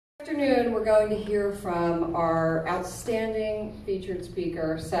This afternoon, we're going to hear from our outstanding featured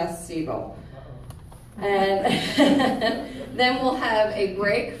speaker, Seth Siegel. And then we'll have a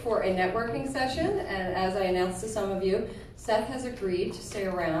break for a networking session. And as I announced to some of you, Seth has agreed to stay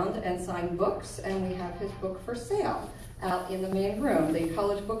around and sign books, and we have his book for sale out in the main room. The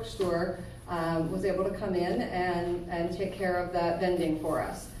college bookstore was able to come in and take care of that vending for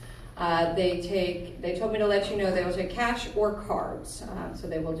us. They told me to let you know they will take cash or cards, so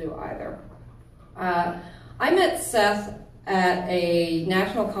they will do either. I met Seth at a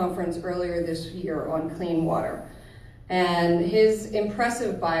national conference earlier this year on clean water, and his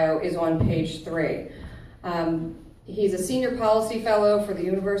impressive bio is on page 3. He's a senior policy fellow for the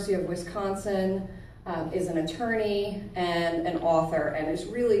University of Wisconsin, is an attorney and an author, and is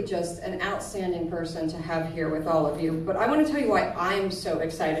really just an outstanding person to have here with all of you. But I want to tell you why I'm so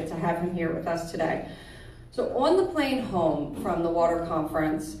excited to have him here with us today. So on the plane home from the water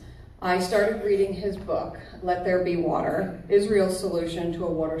conference, I started reading his book, Let There Be Water, Israel's Solution to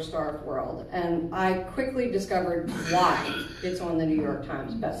a Water-Starved World. And I quickly discovered why it's on the New York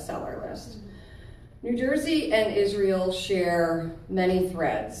Times bestseller list. New Jersey and Israel share many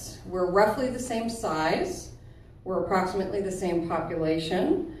threads. We're roughly the same size. We're approximately the same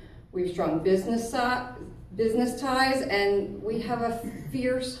population. We've strong business ties, and we have a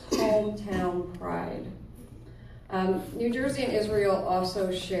fierce hometown pride. New Jersey and Israel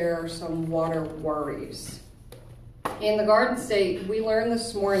also share some water worries. In the Garden State, we learned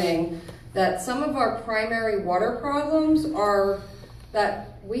this morning that some of our primary water problems are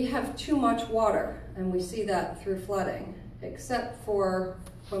that we have too much water, and we see that through flooding, except for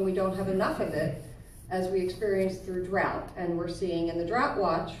when we don't have enough of it, as we experience through drought, and we're seeing in the drought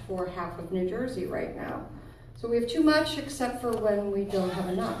watch for half of New Jersey right now. So we have too much except for when we don't have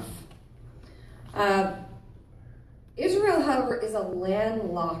enough. Israel, however, is a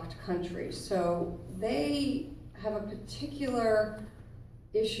landlocked country, so they have a particular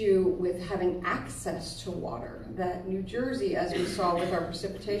issue with having access to water that New Jersey, as we saw with our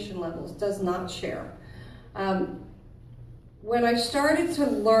precipitation levels, does not share. What I started to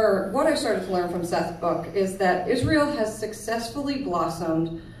learn from Seth's book is that Israel has successfully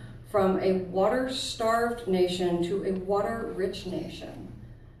blossomed from a water-starved nation to a water-rich nation.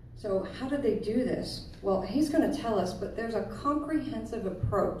 So how did they do this? Well, he's going to tell us, but there's a comprehensive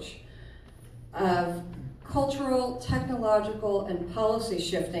approach of cultural, technological, and policy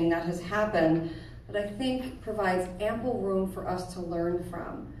shifting that has happened that I think provides ample room for us to learn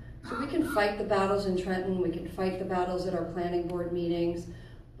from. So we can fight the battles in Trenton, we can fight the battles at our planning board meetings,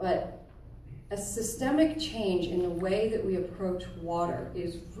 but a systemic change in the way that we approach water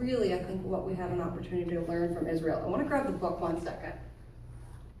is really, I think, what we have an opportunity to learn from Israel. I want to grab the book 1 second.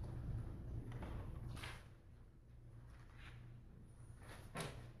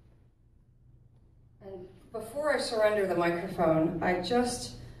 Before I surrender the microphone, I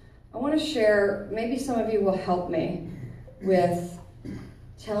want to share, maybe some of you will help me with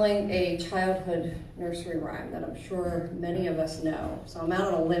telling a childhood nursery rhyme that I'm sure many of us know. So I'm out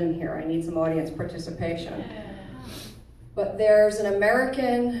on a limb here, I need some audience participation. But there's an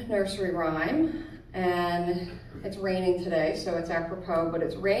American nursery rhyme, and it's raining today, so it's apropos, but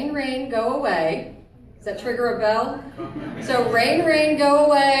it's rain, rain, go away. Does that trigger a bell? So rain, rain, go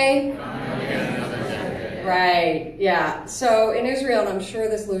away. Right, yeah. So in Israel, and I'm sure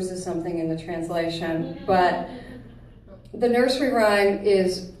this loses something in the translation, but the nursery rhyme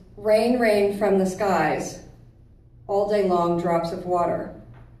is rain, rain from the skies, all day long drops of water.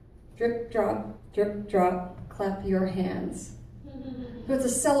 Drip, drop, clap your hands. So it's a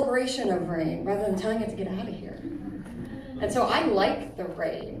celebration of rain rather than telling it to get out of here. And so I like the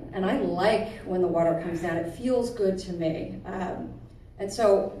rain, and I like when the water comes down. It feels good to me. And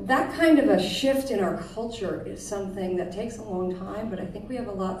so that kind of a shift in our culture is something that takes a long time, but I think we have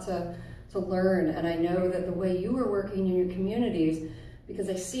a lot to learn. And I know that the way you are working in your communities, because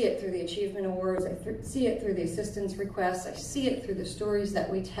I see it through the achievement awards, I see it through the assistance requests, I see it through the stories that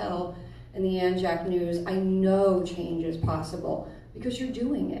we tell in the ANJEC news, I know change is possible because you're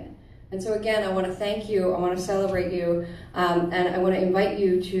doing it. And so again, I want to thank you, I want to celebrate you, and I want to invite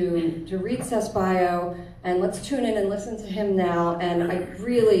you to read Seth's bio, and let's tune in and listen to him now. And I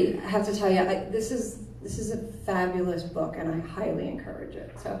really have to tell you, this is a fabulous book, and I highly encourage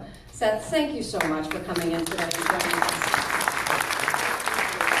it. So Seth, thank you so much for coming in today and joining us.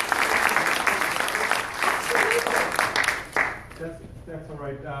 That's all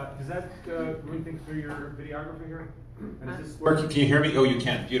right. Does that run things through your videographer here? And is this working? Can you hear me? Oh, you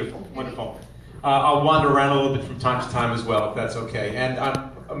can. Beautiful. Wonderful. I'll wander around a little bit from time to time as well, if that's okay. And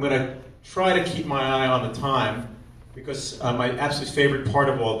I'm going to try to keep my eye on the time. because my absolute favorite part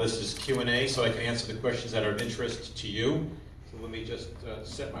of all this is Q&A, so I can answer the questions that are of interest to you. So let me just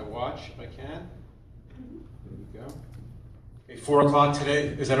set my watch if I can. There we go. Okay, 4 o'clock today.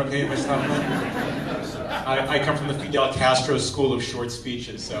 Is that okay if I stop now? I come from the Fidel Castro School of Short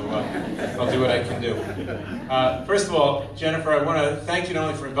Speeches, so I'll do what I can do. First of all, Jennifer, I want to thank you not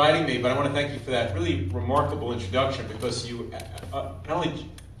only for inviting me, but I want to thank you for that really remarkable introduction, because you not only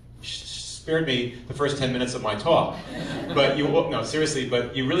spared me the first 10 minutes of my talk, but no, seriously,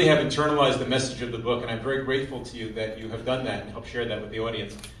 but you really have internalized the message of the book, and I'm very grateful to you that you have done that and helped share that with the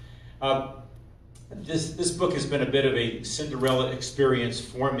audience. This book has been a bit of a Cinderella experience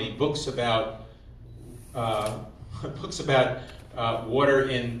for me. Books about water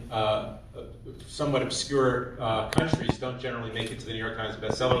in somewhat obscure countries don't generally make it to the New York Times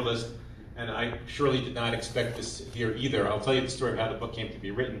bestseller list, and I surely did not expect this here either. I'll tell you the story of how the book came to be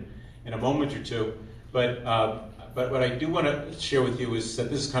written in a moment or two, but what I do want to share with you is that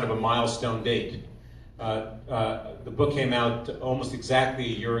this is kind of a milestone date. The book came out almost exactly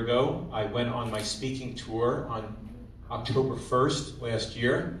a year ago. I went on my speaking tour on October 1st last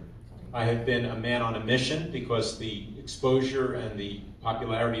year. I have been a man on a mission because the exposure and the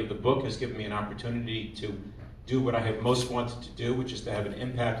popularity of the book has given me an opportunity to do what I have most wanted to do, which is to have an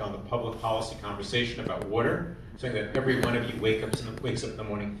impact on the public policy conversation about water, something that every one of you wakes up in the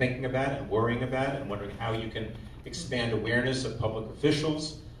morning thinking about and worrying about and wondering how you can expand awareness of public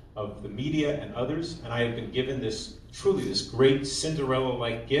officials, of the media and others. And I have been given this great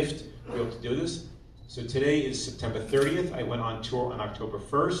Cinderella-like gift to be able to do this. So today is September 30th. I went on tour on October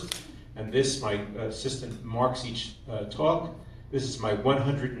 1st, and this, my assistant marks each talk. This is my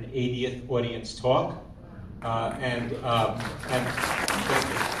 180th audience talk. And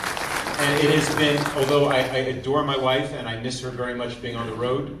it has been, although I adore my wife and I miss her very much being on the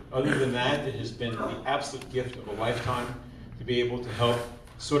road, other than that, it has been the absolute gift of a lifetime to be able to help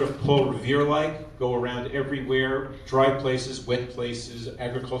sort of Paul Revere-like, go around everywhere, dry places, wet places,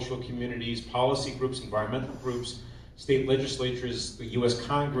 agricultural communities, policy groups, environmental groups, state legislatures, the US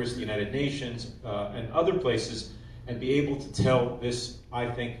Congress, the United Nations, and other places, and be able to tell this, I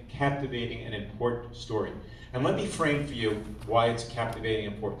think, captivating and important story. And let me frame for you why it's a captivating,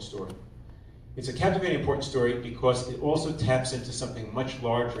 important story. It's a captivating, important story because it also taps into something much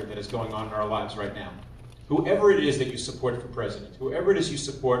larger that is going on in our lives right now. Whoever it is that you support for president, whoever it is you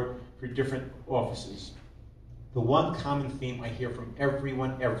support for different offices, the one common theme I hear from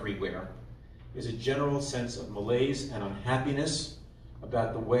everyone everywhere is a general sense of malaise and unhappiness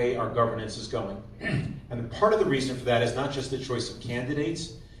about the way our governance is going. And part of the reason for that is not just the choice of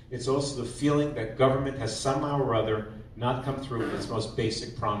candidates, it's also the feeling that government has somehow or other not come through with its most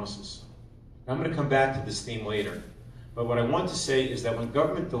basic promises. I'm going to come back to this theme later. But what I want to say is that when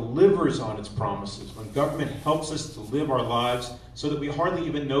government delivers on its promises, when government helps us to live our lives so that we hardly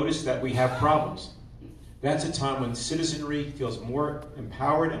even notice that we have problems, that's a time when citizenry feels more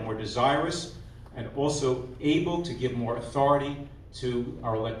empowered and more desirous and also able to give more authority to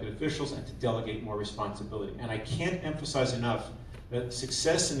our elected officials and to delegate more responsibility. And I can't emphasize enough that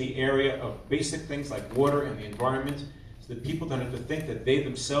success in the area of basic things like water and the environment, so that people don't have to think that they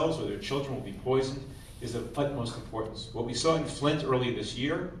themselves or their children will be poisoned, is of utmost importance. What we saw in Flint earlier this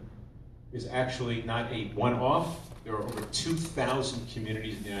year is actually not a one-off. There are over 2,000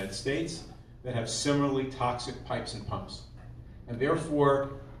 communities in the United States that have similarly toxic pipes and pumps. And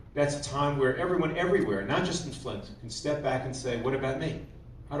therefore, that's a time where everyone everywhere, not just in Flint, can step back and say, what about me?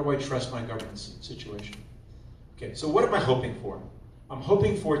 How do I trust my governance situation? Okay, so what am I hoping for? I'm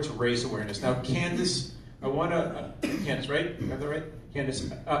hoping for it to raise awareness. Now, Candace, I want to, Candace, right? Is that right? Candace,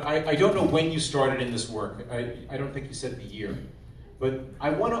 I don't know when you started in this work. I don't think you said the year. But I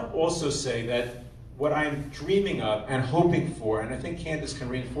want to also say that what I'm dreaming of and hoping for, and I think Candace can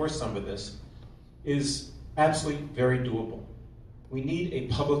reinforce some of this, is absolutely very doable. We need a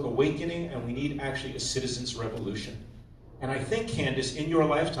public awakening, and we need actually a citizens' revolution. And I think, Candace, in your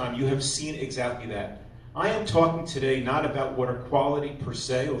lifetime, you have seen exactly that. I am talking today not about water quality per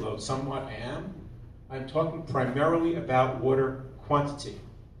se, although somewhat I am. I'm talking primarily about water quantity,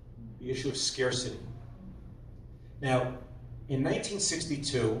 the issue of scarcity. Now, in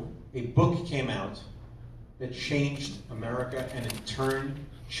 1962, a book came out that changed America and in turn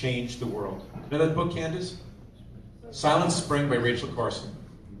changed the world. You know that book, Candace? Silent Spring by Rachel Carson.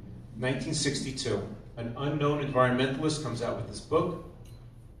 1962. An unknown environmentalist comes out with this book,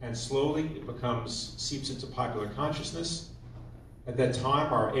 and slowly it seeps into popular consciousness. At that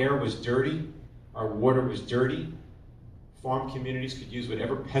time, our air was dirty, our water was dirty. Farm communities could use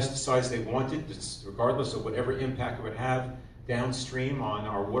whatever pesticides they wanted, regardless of whatever impact it would have downstream on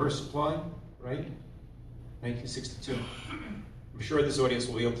our water supply, right? 1962. I'm sure this audience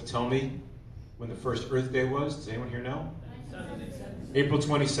will be able to tell me when the first Earth Day was. Does anyone here know? April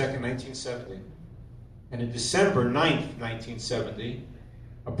 22nd, 1970. And in December 9th, 1970,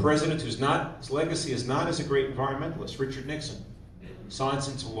 a president whose legacy is not as a great environmentalist, Richard Nixon, signs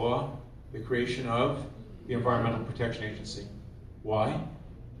into law the creation of the Environmental Protection Agency. Why?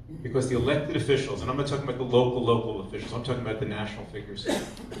 Because the elected officials, and I'm not talking about the local officials, I'm talking about the national figures,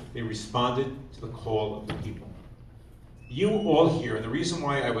 they responded to the call of the people. You all here, and the reason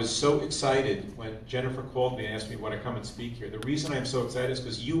why I was so excited when Jennifer called me and asked me would I come and speak here, the reason I'm so excited is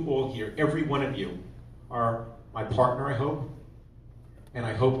because you all here, every one of you, are my partner, I hope, and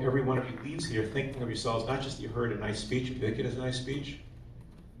I hope every one of you leaves here thinking of yourselves, not just that you heard a nice speech, if you think it is a nice speech,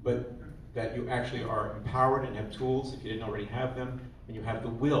 but that you actually are empowered and have tools, if you didn't already have them, and you have the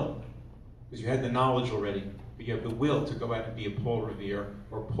will, because you had the knowledge already, but you have the will to go out and be a Paul Revere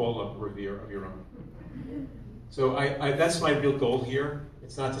or Paula Revere of your own. So that's my real goal here.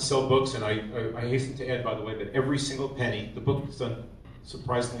 It's not to sell books, and I hasten to add, by the way, that every single penny, the book is done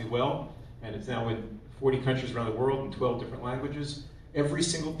surprisingly well, and it's now in 40 countries around the world in 12 different languages. Every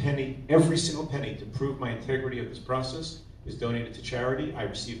single penny to prove my integrity of this process is donated to charity. I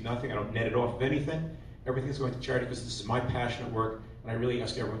receive nothing, I don't net it off of anything. Everything's going to charity because this is my passionate work, and I really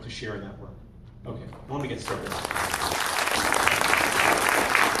ask everyone to share in that work. Okay, let me get started.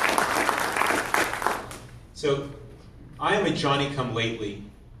 So, I am a Johnny-come-lately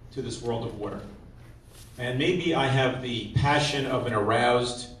to this world of water. And maybe I have the passion of an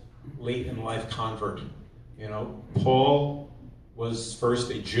aroused, late-in-life convert. You know, Paul was first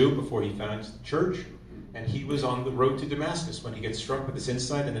a Jew before he founds the church, and he was on the road to Damascus when he gets struck with this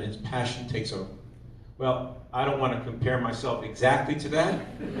insight, and then his passion takes over. Well, I don't want to compare myself exactly to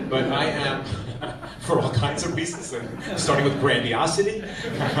that, but I am, for all kinds of reasons, starting with grandiosity.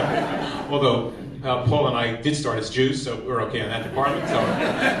 Although Paul and I did start as Jews, so we're okay in that department. So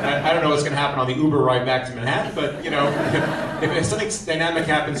I don't know what's going to happen on the Uber ride back to Manhattan, but you know, if something dynamic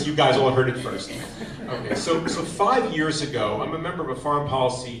happens, you guys all heard it first. Okay, so 5 years ago, I'm a member of a foreign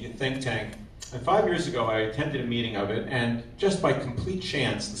policy think tank, and 5 years ago I attended a meeting of it, and just by complete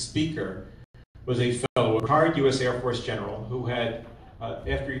chance, the speaker was a fellow, a retired U.S. Air Force general who had,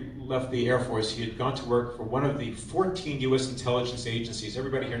 after he left the Air Force, he had gone to work for one of the 14 U.S. intelligence agencies.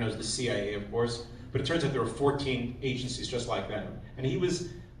 Everybody here knows the CIA, of course, but it turns out there were 14 agencies just like that. And he was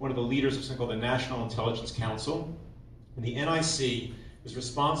one of the leaders of something called the National Intelligence Council. And the NIC is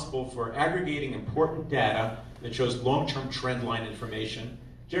responsible for aggregating important data that shows long-term trend line information,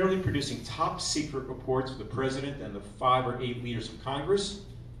 generally producing top secret reports for the president and the 5 or 8 leaders of Congress,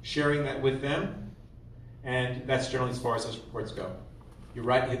 sharing that with them, and that's generally as far as those reports go. He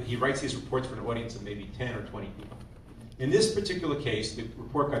writes these reports for an audience of maybe 10 or 20 people. In this particular case, the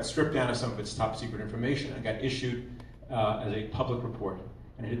report got stripped down of some of its top secret information and got issued as a public report.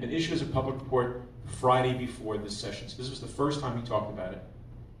 And it had been issued as a public report Friday before this session. So this was the first time he talked about it.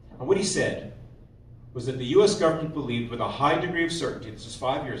 And what he said was that the US government believed with a high degree of certainty, this was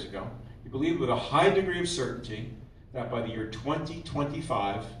 5 years ago, he believed with a high degree of certainty that by the year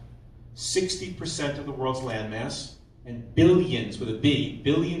 2025, 60% of the world's landmass and billions, with a B,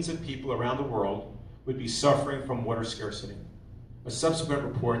 billions of people around the world would be suffering from water scarcity. A subsequent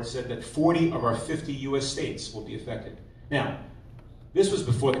report said that 40 of our 50 US states will be affected. Now, this was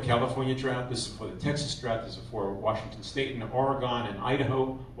before the California drought, this is before the Texas drought, this is before Washington State and Oregon and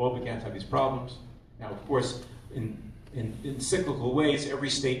Idaho all began to have these problems. Now, of course, in cyclical ways, every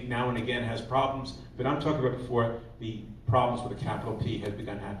state now and again has problems, but I'm talking about before the problems with a capital P had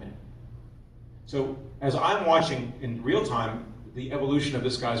begun happening. So as I'm watching in real time the evolution of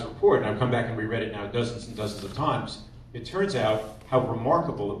this guy's report, and I've come back and reread it now dozens and dozens of times, it turns out how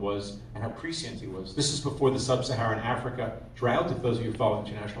remarkable it was and how prescient he was. This is before the sub-Saharan Africa drought, if those of you who follow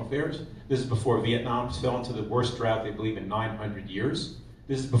international affairs. This is before Vietnam fell into the worst drought they believe in 900 years.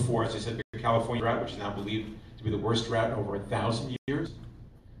 This is before, as I said, the California drought, which is now believed to be the worst drought in over 1,000 years.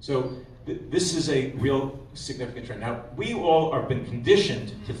 So this is a real significant trend. Now, we all have been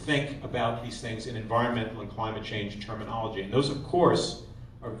conditioned to think about these things in environmental and climate change terminology. And those, of course,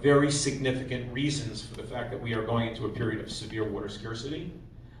 are very significant reasons for the fact that we are going into a period of severe water scarcity.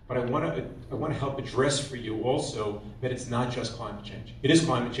 But I want to help address for you also that it's not just climate change. It is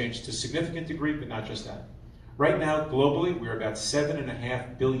climate change to a significant degree, but not just that. Right now, globally, we're about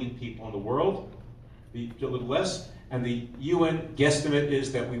 7.5 billion people in the world, a little less, and the UN guesstimate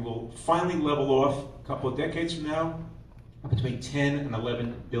is that we will finally level off a couple of decades from now between 10 and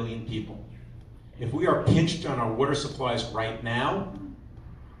 11 billion people. If we are pinched on our water supplies right now,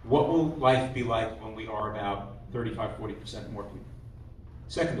 what will life be like when we are about 35–40% more people?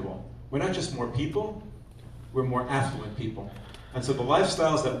 Second of all, we're not just more people, we're more affluent people. And so the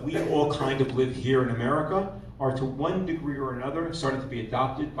lifestyles that we all kind of live here in America are to one degree or another starting to be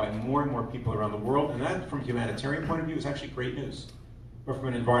adopted by more and more people around the world. And that, from a humanitarian point of view, is actually great news. But from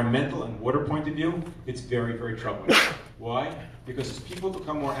an environmental and water point of view, it's very, very troubling. Why? Because as people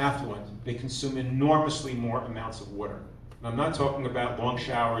become more affluent, they consume enormously more amounts of water. And I'm not talking about long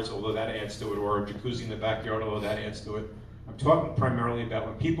showers, although that adds to it, or a jacuzzi in the backyard, although that adds to it. I'm talking primarily about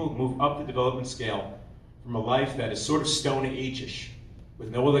when people move up the development scale from a life that is sort of Stone Age-ish, with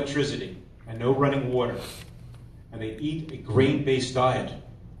no electricity and no running water, and they eat a grain-based diet.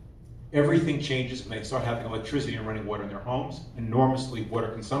 Everything changes when they start having electricity and running water in their homes, enormously water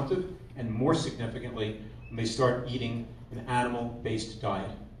consumptive, and more significantly, when they start eating an animal-based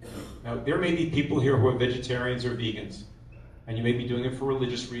diet. Now, there may be people here who are vegetarians or vegans, and you may be doing it for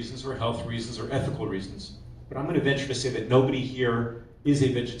religious reasons or health reasons or ethical reasons, but I'm going to venture to say that nobody here is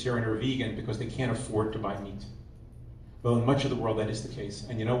a vegetarian or vegan because they can't afford to buy meat. Well, in much of the world, that is the case.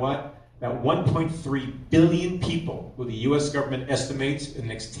 And you know what? That 1.3 billion people who the US government estimates in the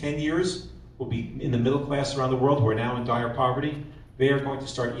next 10 years will be in the middle class around the world who are now in dire poverty, they are going to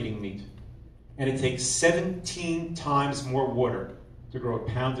start eating meat. And it takes 17 times more water to grow a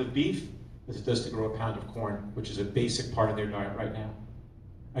pound of beef as it does to grow a pound of corn, which is a basic part of their diet right now.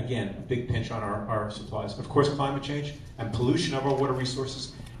 Again, a big pinch on our supplies. Of course, climate change and pollution of our water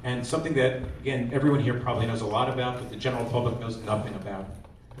resources, and something that, again, everyone here probably knows a lot about, but the general public knows nothing about,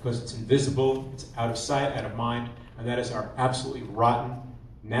 because it's invisible, it's out of sight, out of mind, and that is our absolutely rotten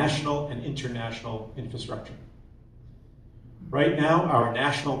national and international infrastructure. Right now, our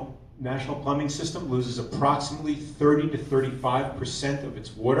national plumbing system loses approximately 30 to 35% of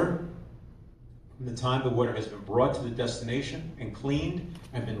its water from the time the water has been brought to the destination and cleaned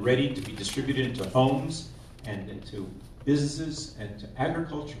and been ready to be distributed into homes and into businesses and to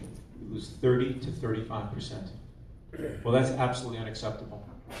agriculture. We lose 30 to 35%. Well, that's absolutely unacceptable.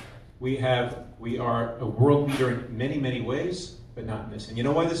 We are a world leader in many, many ways, but not in this. And you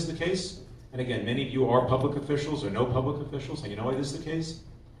know why this is the case? And again, many of you are public officials or know public officials, and you know why this is the case?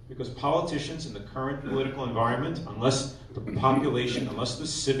 Because politicians in the current political environment, unless the population, unless the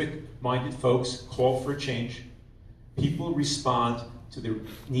civic-minded folks call for a change, people respond to the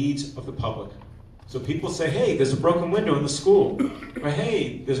needs of the public. So people say, hey, there's a broken window in the school. Or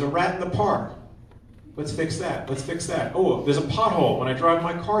hey, there's a rat in the park. Let's fix that, let's fix that. Oh, there's a pothole when I drive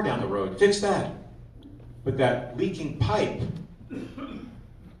my car down the road. Fix that. But that leaking pipe,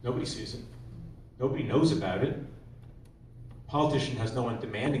 nobody sees it. Nobody knows about it. Politician has no one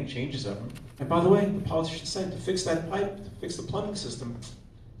demanding changes of them. And by the way, the politician said to fix that pipe, to fix the plumbing system,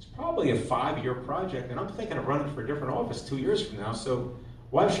 it's probably a 5-year project, and I'm thinking of running for a different office 2 years from now, so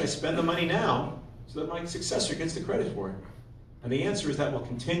why should I spend the money now so that my successor gets the credit for it? And the answer is that will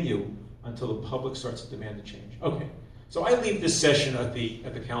continue until the public starts to demand a change. Okay, so I leave this session at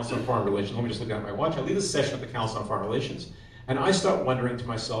the Council on Foreign Relations. Let me just look at my watch. I leave this session at the Council on Foreign Relations, and I start wondering to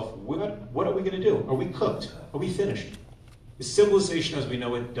myself, what are we going to do? Are we cooked? Are we finished? Is civilization as we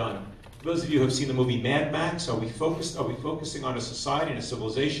know it done? For those of you who have seen the movie Mad Max, are we focusing on a society and a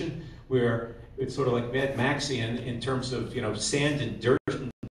civilization where it's sort of like Mad Maxian in terms of, you know, sand and dirt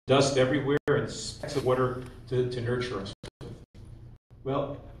and dust everywhere and specks of water to nurture us with?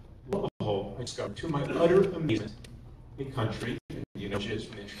 Well, on the whole, I discovered, to my utter amazement, a country, you know, which is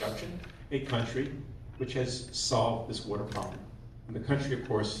from the introduction, a country which has solved this water problem. And the country, of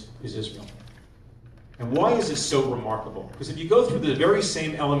course, is Israel. And why is this so remarkable? Because if you go through the very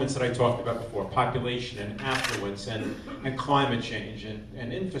same elements that I talked about before, population and affluence and climate change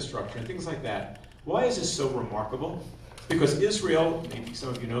and infrastructure and things like that, why is this so remarkable? Because Israel, maybe some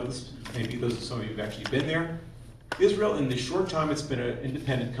of you know this, maybe some of you have actually been there, Israel, in the short time it's been an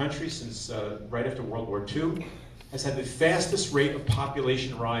independent country since right after World War II, has had the fastest rate of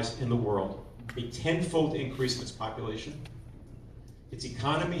population rise in the world, a 10-fold increase in its population. Its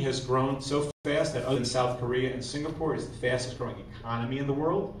economy has grown so fast that other than South Korea and Singapore, it's the fastest growing economy in the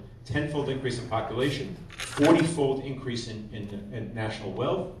world, 10-fold increase in population, 40-fold increase in national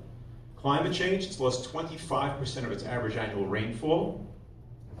wealth. Climate change, it's lost 25% of its average annual rainfall.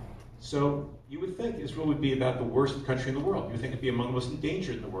 So you would think Israel would be about the worst country in the world. You would think it'd be among the most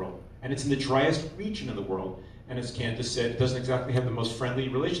endangered in the world. And it's in the driest region in the world. And as Candace said, it doesn't exactly have the most friendly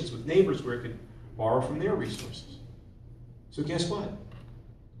relations with neighbors where it could borrow from their resources. So guess what?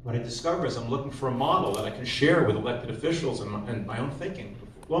 What I discover is I'm looking for a model that I can share with elected officials and my own thinking,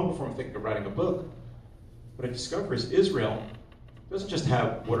 long before I'm thinking of writing a book. What I discover is Israel doesn't just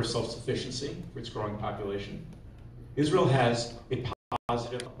have water self-sufficiency for its growing population. Israel has a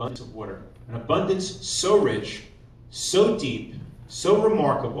positive abundance of water, an abundance so rich, so deep, so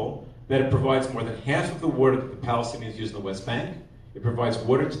remarkable, that it provides more than half of the water that the Palestinians use in the West Bank. It provides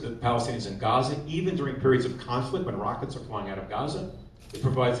water to the Palestinians in Gaza, even during periods of conflict when rockets are flying out of Gaza. It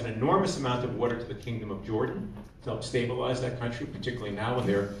provides an enormous amount of water to the Kingdom of Jordan to help stabilize that country, particularly now when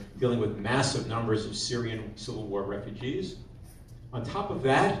they're dealing with massive numbers of Syrian civil war refugees. On top of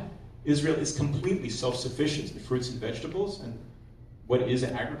that, Israel is completely self-sufficient in fruits and vegetables, and what is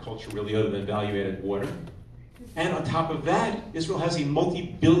agriculture really other than value-added water? And on top of that, Israel has a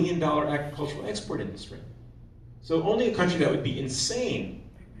multi-billion-dollar agricultural export industry. So only a country that would be insane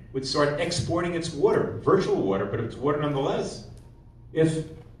would start exporting its water, virtual water, but it's water nonetheless, if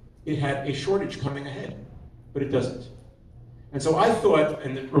it had a shortage coming ahead. But it doesn't. And so I thought,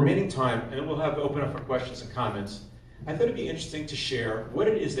 in the remaining time, and we'll have to open up for questions and comments, I thought it'd be interesting to share what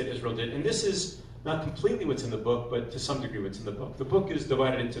it is that Israel did. And this is not completely what's in the book, but to some degree what's in the book. The book is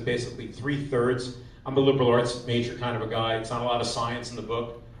divided into basically 3/3. I'm a liberal arts major kind of a guy. It's not a lot of science in the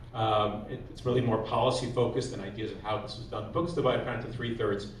book. It's really more policy focused and ideas of how this was done. The book's divided kind of into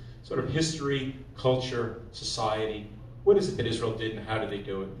 3/3, sort of history, culture, society. What is it that Israel did and how did they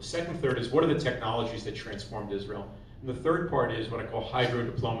do it? The second third is what are the technologies that transformed Israel? And the third part is what I call hydro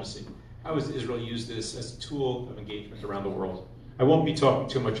diplomacy. How has Israel used this as a tool of engagement around the world? I won't be talking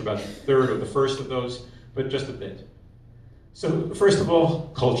too much about the third or the first of those, but just a bit. So first of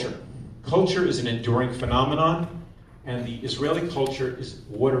all, culture. Culture is an enduring phenomenon, and the Israeli culture is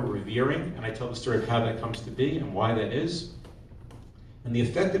water revering, and I tell the story of how that comes to be and why that is. And the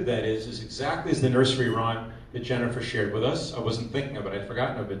effect of that is exactly as the nursery rhyme that Jennifer shared with us. I wasn't thinking of it, I'd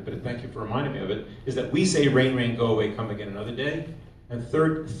forgotten of it, but thank you for reminding me of it, is that we say, rain, rain, go away, come again another day. And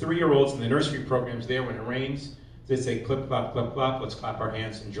 3-year-olds in the nursery programs there, when it rains, they say, clip, clap, clap, clap, let's clap our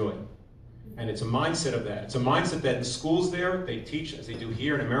hands, enjoy. And it's a mindset of that. It's a mindset that in schools there, they teach, as they do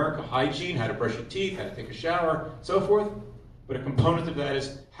here in America, hygiene, how to brush your teeth, how to take a shower, so forth. But a component of that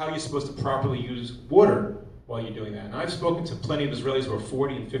is how you're supposed to properly use water while you're doing that. And I've spoken to plenty of Israelis who are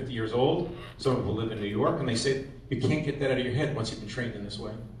 40 and 50 years old, some of who live in New York, and they say, you can't get that out of your head once you've been trained in this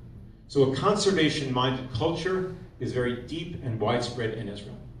way. So a conservation-minded culture is very deep and widespread in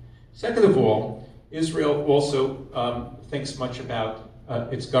Israel. Second of all, Israel also thinks much about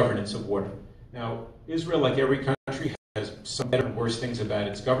its governance of water. Now, Israel, like every country, has some better and worse things about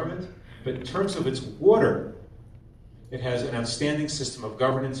its government, but in terms of its water, it has an outstanding system of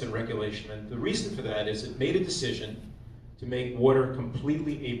governance and regulation. And the reason for that is it made a decision to make water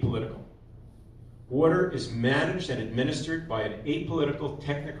completely apolitical. Water is managed and administered by an apolitical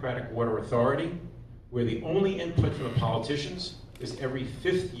technocratic water authority, where the only input from the politicians is every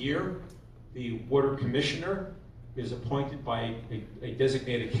 5th year, the water commissioner is appointed by a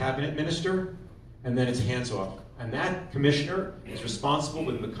designated cabinet minister, and then it's hands off. And that commissioner is responsible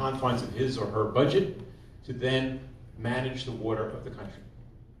within the confines of his or her budget to then manage the water of the country.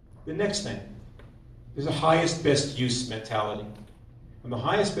 The next thing is a highest best use mentality. And the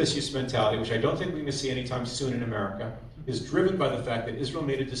highest best use mentality, which I don't think we're going to see anytime soon in America, is driven by the fact that Israel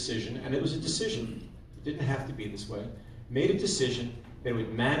made a decision, and it was a decision, it didn't have to be this way, made a decision that it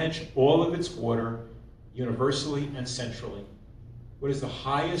would manage all of its water universally and centrally. What is the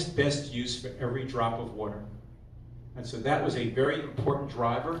highest best use for every drop of water? And so that was a very important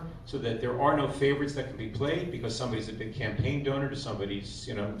driver, so that there are no favorites that can be played because somebody's a big campaign donor to somebody's,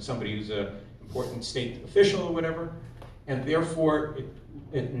 somebody who's an important state official or whatever. And therefore,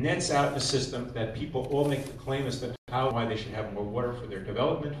 it nets out a system that people all make the claim as to how and why they should have more water for their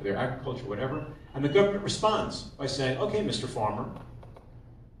development, for their agriculture, whatever. And the government responds by saying, okay, Mr. Farmer,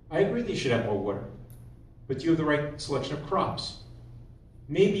 I agree that you should have more water, but do you have the right selection of crops?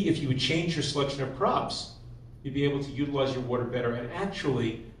 Maybe if you would change your selection of crops, you'd be able to utilize your water better and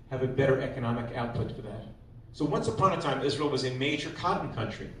actually have a better economic output for that. So once upon a time, Israel was a major cotton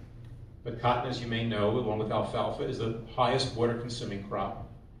country. But cotton, as you may know, along with alfalfa, is the highest water-consuming crop.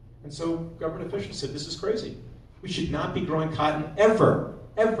 And so government officials said, this is crazy. We should not be growing cotton ever,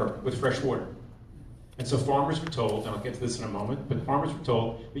 ever with fresh water. And so farmers were told, and I'll get to this in a moment, but farmers were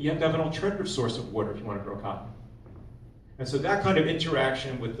told that you have to have an alternative source of water if you want to grow cotton. And so that kind of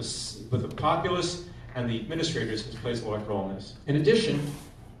interaction with the populace and the administrators plays a large role in this. In addition,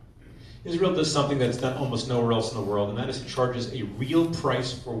 Israel does something that's done almost nowhere else in the world, and that is it charges a real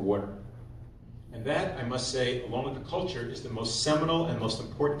price for water. And that, I must say, along with the culture, is the most seminal and most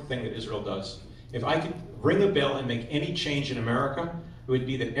important thing that Israel does. If I could ring a bell and make any change in America, it would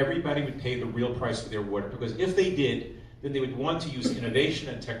be that everybody would pay the real price for their water. Because if they did, then they would want to use innovation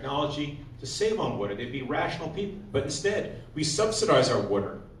and technology to save on water. They'd be rational people. But instead, we subsidize our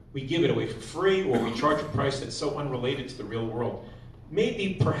water. We give it away for free, or we charge a price that's so unrelated to the real world.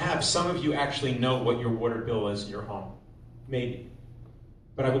 Maybe, perhaps, some of you actually know what your water bill is in your home. Maybe.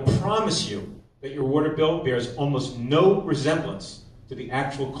 But I will promise you that your water bill bears almost no resemblance to the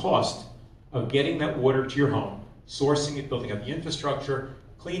actual cost of getting that water to your home, sourcing it, building up the infrastructure,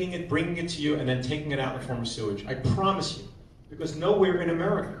 cleaning it, bringing it to you, and then taking it out in the form of sewage. I promise you, because nowhere in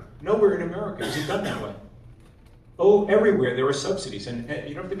America is it done that way. Oh, everywhere there are subsidies, and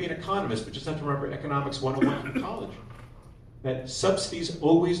you don't have to be an economist, but just have to remember economics 101 from college. That subsidies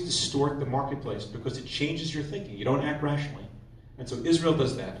always distort the marketplace because it changes your thinking. You don't act rationally. And so Israel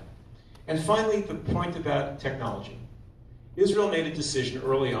does that. And finally, the point about technology. Israel made a decision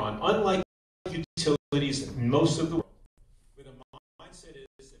early on, unlike utilities in most of the world, where the mindset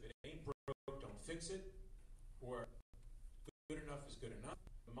is if it ain't broke, don't fix it, or good enough is good enough.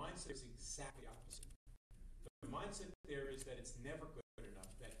 The mindset is exactly opposite. The mindset there is that it's never good enough,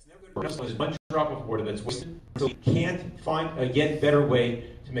 that it's never good enough. There's one drop of water that's wasted, so we can't find a yet better way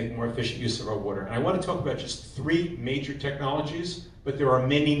to make more efficient use of our water. And I want to talk about just 3 major technologies, but there are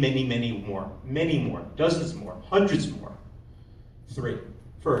many more, dozens more, hundreds more. 3.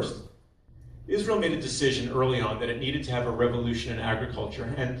 First, Israel made a decision early on that it needed to have a revolution in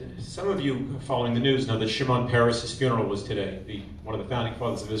agriculture. And some of you following the news know that Shimon Peres' funeral was today, one of the founding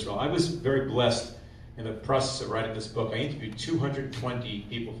fathers of Israel. I was very blessed in the process of writing this book. I interviewed 220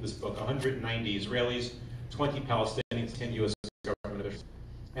 people for this book, 190 Israelis, 20 Palestinians, 10 U.S. government officials.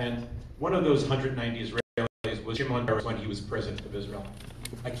 And one of those 190 Israelis was Shimon Peres when he was president of Israel.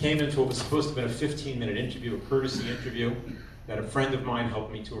 I came into what was supposed to have been a 15-minute interview, a courtesy interview, that a friend of mine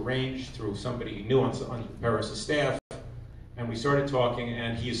helped me to arrange through somebody he knew on Peres' staff. And we started talking,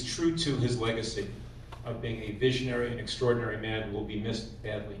 and he is true to his legacy of being a visionary and extraordinary man who will be missed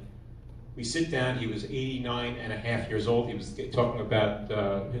badly. We sit down. He was 89 and a half years old. He was talking about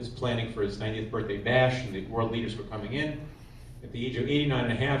his planning for his 90th birthday bash, and the world leaders were coming in. At the age of 89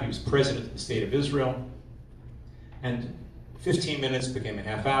 and a half, he was president of the state of Israel. And 15 minutes became a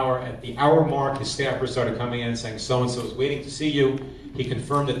half hour. At the hour mark, his staffers started coming in and saying, so-and-so is waiting to see you. He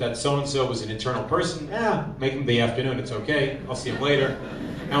confirmed that so-and-so was an internal person. Make him the afternoon, it's okay. I'll see him later.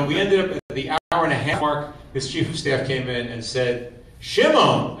 And we ended up at the hour and a half mark. His chief of staff came in and said,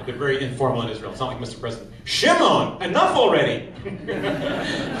 Shimon, they're very informal in Israel. It's not like Mr. President. Shimon, enough already.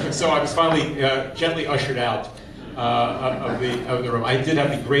 So I was finally gently ushered out of the room. I did have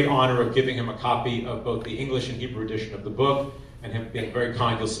the great honor of giving him a copy of both the English and Hebrew edition of the book, and him being very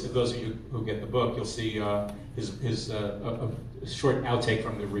kind. Those of you who get the book, you'll see his short outtake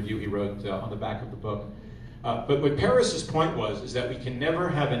from the review he wrote on the back of the book. But what Peres' point is that we can never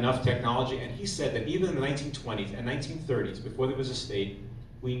have enough technology, and he said that even in the 1920s and 1930s, before there was a state,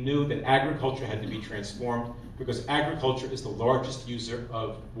 we knew that agriculture had to be transformed because agriculture is the largest user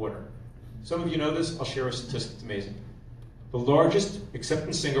of water. Some of you know this. I'll share a statistic. It's amazing. The largest, except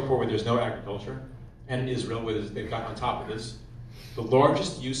in Singapore where there's no agriculture, and in Israel where they've gotten on top of this, the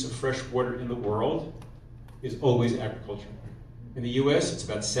largest use of fresh water in the world is always agriculture. In the US, it's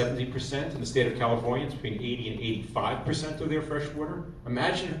about 70%. In the state of California, it's between 80 and 85% of their fresh water.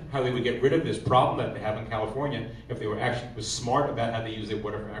 Imagine how they would get rid of this problem that they have in California if they was smart about how they use their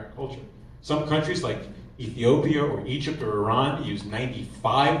water for agriculture. Some countries like Ethiopia or Egypt or Iran use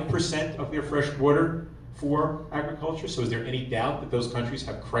 95% of their fresh water for agriculture. So is there any doubt that those countries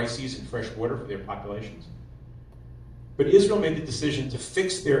have crises in fresh water for their populations? But Israel made the decision to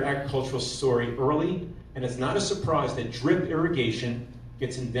fix their agricultural story early, and it's not a surprise that drip irrigation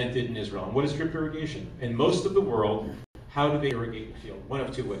gets invented in Israel. And what is drip irrigation? In most of the world, how do they irrigate the field? One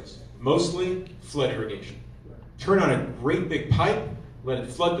of 2 ways. Mostly flood irrigation. Turn on a great big pipe, let it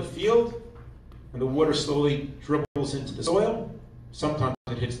flood the field, and the water slowly dribbles into the soil. Sometimes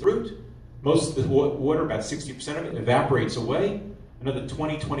it hits the root. Most of the water, about 60% of it, evaporates away. Another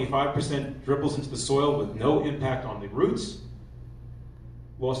 20-25% dribbles into the soil with no impact on the roots.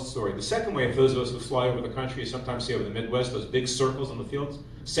 Lost story. The second way, for those of us who fly over the country, you sometimes see over the Midwest, those big circles on the fields,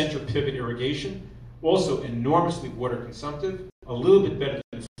 center pivot irrigation, also enormously water consumptive, a little bit better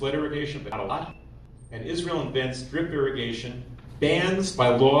than flood irrigation, but not a lot. And Israel invents drip irrigation, bans by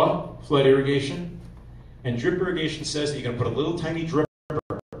law flood irrigation, and drip irrigation says that you're going to put a little tiny dripper,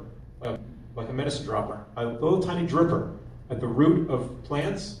 like a medicine dropper, a little tiny dripper at the root of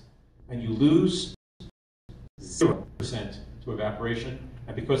plants, and you lose 0% to evaporation.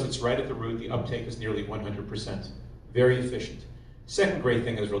 And because it's right at the root, the uptake is nearly 100%. Very efficient. Second great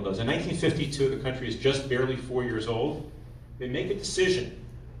thing Israel does. In 1952, the country is just barely 4 years old. They make a decision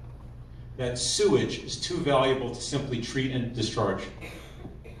that sewage is too valuable to simply treat and discharge.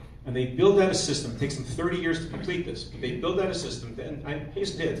 And they build out a system. It takes them 30 years to complete this. But they build out a system, and I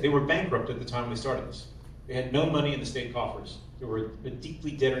hasten to add, they were bankrupt at the time they started this. They had no money in the state coffers. They were a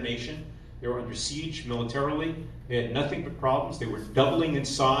deeply debtor nation. They were under siege militarily. They had nothing but problems. They were doubling in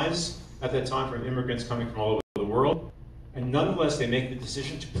size at that time from immigrants coming from all over the world. And nonetheless, they make the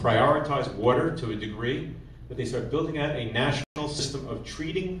decision to prioritize water to a degree that they start building out a national system of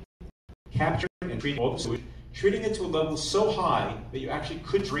treating, capturing, and treating all the sewage, treating it to a level so high that you actually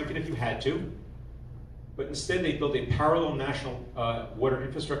could drink it if you had to. But instead, they build a parallel national water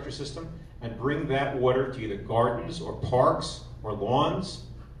infrastructure system and bring that water to either gardens or parks or lawns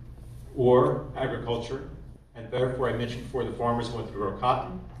or agriculture. And therefore, I mentioned before, the farmers who want to grow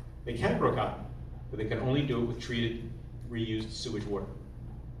cotton. They can grow cotton, but they can only do it with treated, reused sewage water.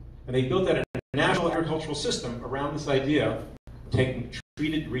 And they built that a national agricultural system around this idea of taking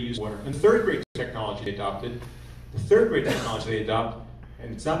treated, reused water. And the third great technology they adopted,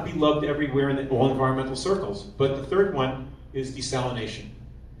 and it's not beloved everywhere in all environmental circles, but the third one is desalination.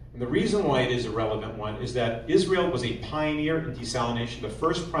 And the reason why it is a relevant one is that Israel was a pioneer in desalination. The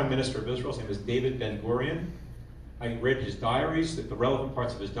first prime minister of Israel, his name is David Ben-Gurion. I read his diaries, the relevant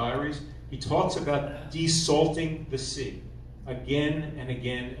parts of his diaries. He talks about desalting the sea again and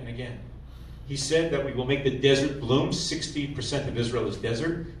again and again. He said that we will make the desert bloom. 60% of Israel is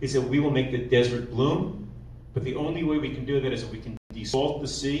desert. He said we will make the desert bloom, but the only way we can do that is if we can desalt the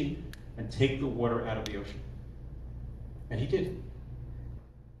sea and take the water out of the ocean. And he did.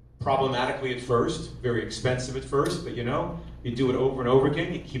 Problematically at first, very expensive at first, but you know, you do it over and over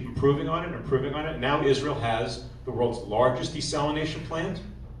again, you keep improving on it and improving on it. Now Israel has the world's largest desalination plant.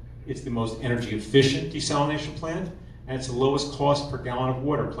 It's the most energy efficient desalination plant, and it's the lowest cost per gallon of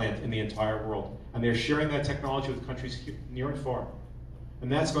water plant in the entire world. And they're sharing that technology with countries near and far.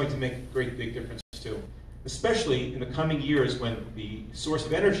 And that's going to make a great big difference too. Especially in the coming years when the source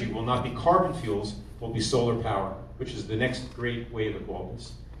of energy will not be carbon fuels, will be solar power, which is the next great wave of all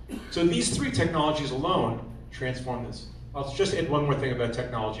this. So these three technologies alone transform this. I'll just add one more thing about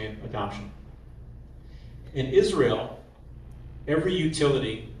technology and adoption. In Israel, every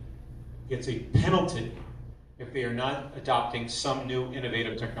utility gets a penalty if they are not adopting some new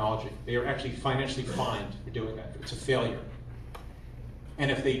innovative technology. They are actually financially fined for doing that. It's a failure.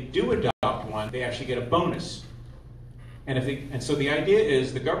 And if they do adopt one, they actually get a bonus. And so the idea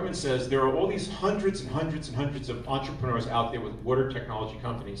is the government says there are all these hundreds and hundreds and hundreds of entrepreneurs out there with water technology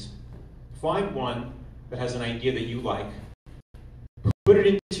companies. Find one that has an idea that you like, put it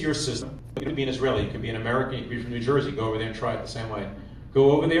into your system. You could be an Israeli, you could be an American, you could be from New Jersey, go over there and try it the same way.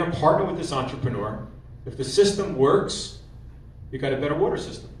 Go over there, partner with this entrepreneur. If the system works, you got a better water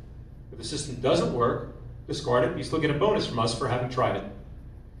system. If the system doesn't work, discard it. You still get a bonus from us for having tried it.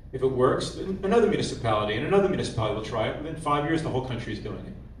 If it works, then another municipality and another municipality will try it. Within 5 years, the whole country is doing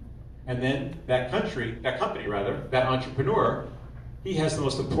it. And then that company, that entrepreneur, he has the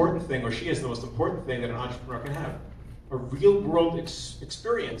most important thing, or she has the most important thing that an entrepreneur can have. A real-world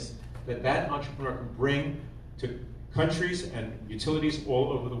experience that that entrepreneur can bring to countries and utilities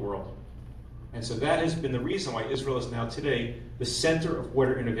all over the world. And so that has been the reason why Israel is now today the center of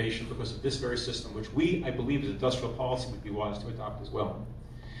water innovation, because of this very system, which we, I believe, as industrial policy would be wise to adopt as well.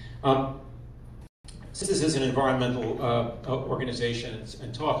 Since this is an environmental organization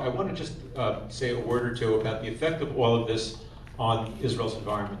and talk, I want to just say a word or two about the effect of all of this on Israel's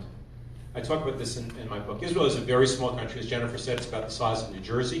environment. I talk about this in my book. Israel is a very small country. As Jennifer said, it's about the size of New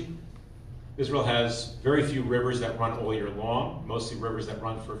Jersey. Israel has very few rivers that run all year long, mostly rivers that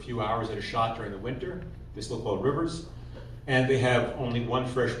run for a few hours at a shot during the winter. They're still called rivers. And they have only one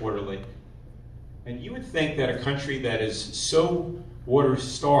freshwater lake. And you would think that a country that is so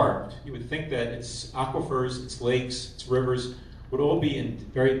water-starved, you would think that its aquifers, its lakes, its rivers would all be in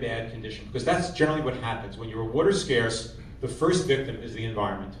very bad condition, because that's generally what happens. When you're water scarce, the first victim is the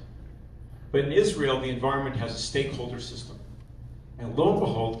environment. But in Israel, the environment has a stakeholder system. And lo and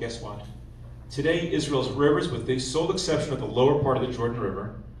behold, guess what? Today, Israel's rivers, with the sole exception of the lower part of the Jordan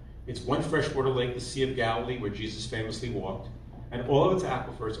River, it's one freshwater lake, the Sea of Galilee, where Jesus famously walked, and all of its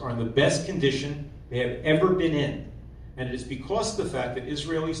aquifers are in the best condition they have ever been in. And it is because of the fact that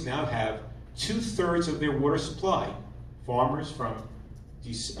Israelis now have 2/3 of their water supply. Farmers from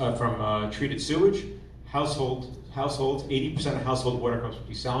treated sewage, households, 80% of household water comes from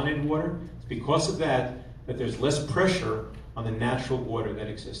desalinated water. It's because of that that there's less pressure on the natural water that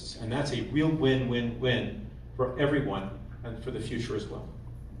exists. And that's a real win-win-win for everyone and for the future as well.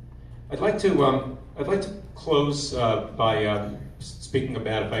 I'd like to close by speaking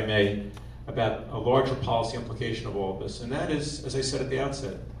about, if I may, about a larger policy implication of all of this. And that is, as I said at the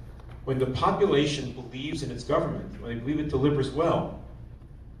outset, when the population believes in its government, when they believe it delivers well,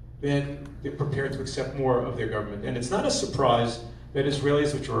 then they're prepared to accept more of their government. And it's not a surprise that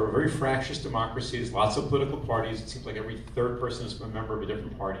Israelis, which are a very fractious democracy, there's lots of political parties, it seems like every third person is a member of a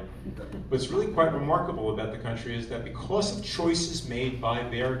different party. What's really quite remarkable about the country is that because of choices made by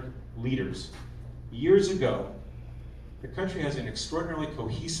their leaders years ago, the country has an extraordinarily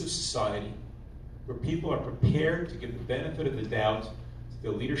cohesive society where people are prepared to give the benefit of the doubt to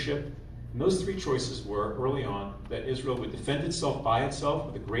their leadership. And those three choices were, early on, that Israel would defend itself by itself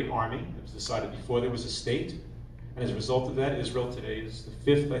with a great army. It was decided before there was a state. And as a result of that, Israel today is the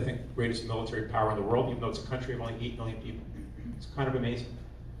fifth, I think, greatest military power in the world, even though it's a country of only 8 million people. It's kind of amazing.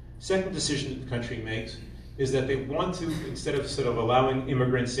 Second decision that the country makes is that they want to, instead of sort of allowing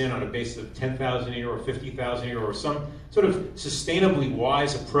immigrants in on a basis of 10,000 a year or 50,000 a year or some sort of sustainably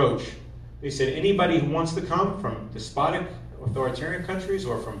wise approach, they said anybody who wants to come from despotic, authoritarian countries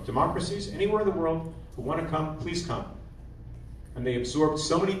or from democracies, anywhere in the world, who want to come, please come. And they absorbed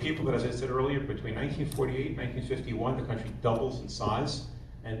so many people that, as I said earlier, between 1948 and 1951, the country doubles in size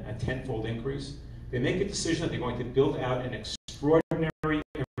and a tenfold increase. They make a decision that they're going to build out an extraordinary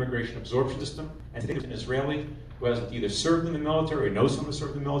immigration absorption system. And today there's an Israeli who hasn't either served in the military or knows someone who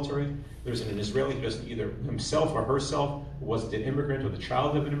served in the military. There's an Israeli who doesn't either himself or herself, who wasn't an immigrant or the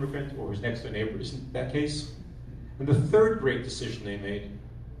child of an immigrant or whose next door neighbor isn't that case. And the third great decision they made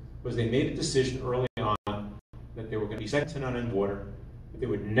was they made a decision early on that they were going to be second to none in water, that they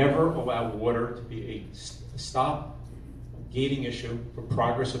would never allow water to be a stop, a gating issue for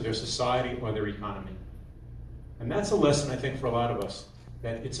progress of their society or their economy. And that's a lesson, I think, for a lot of us,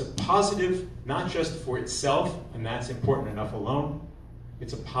 that it's a positive, not just for itself, and that's important enough alone,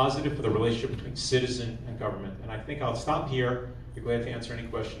 it's a positive for the relationship between citizen and government. And I think I'll stop here. Be glad to answer any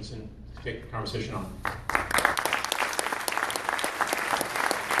questions and take the conversation on.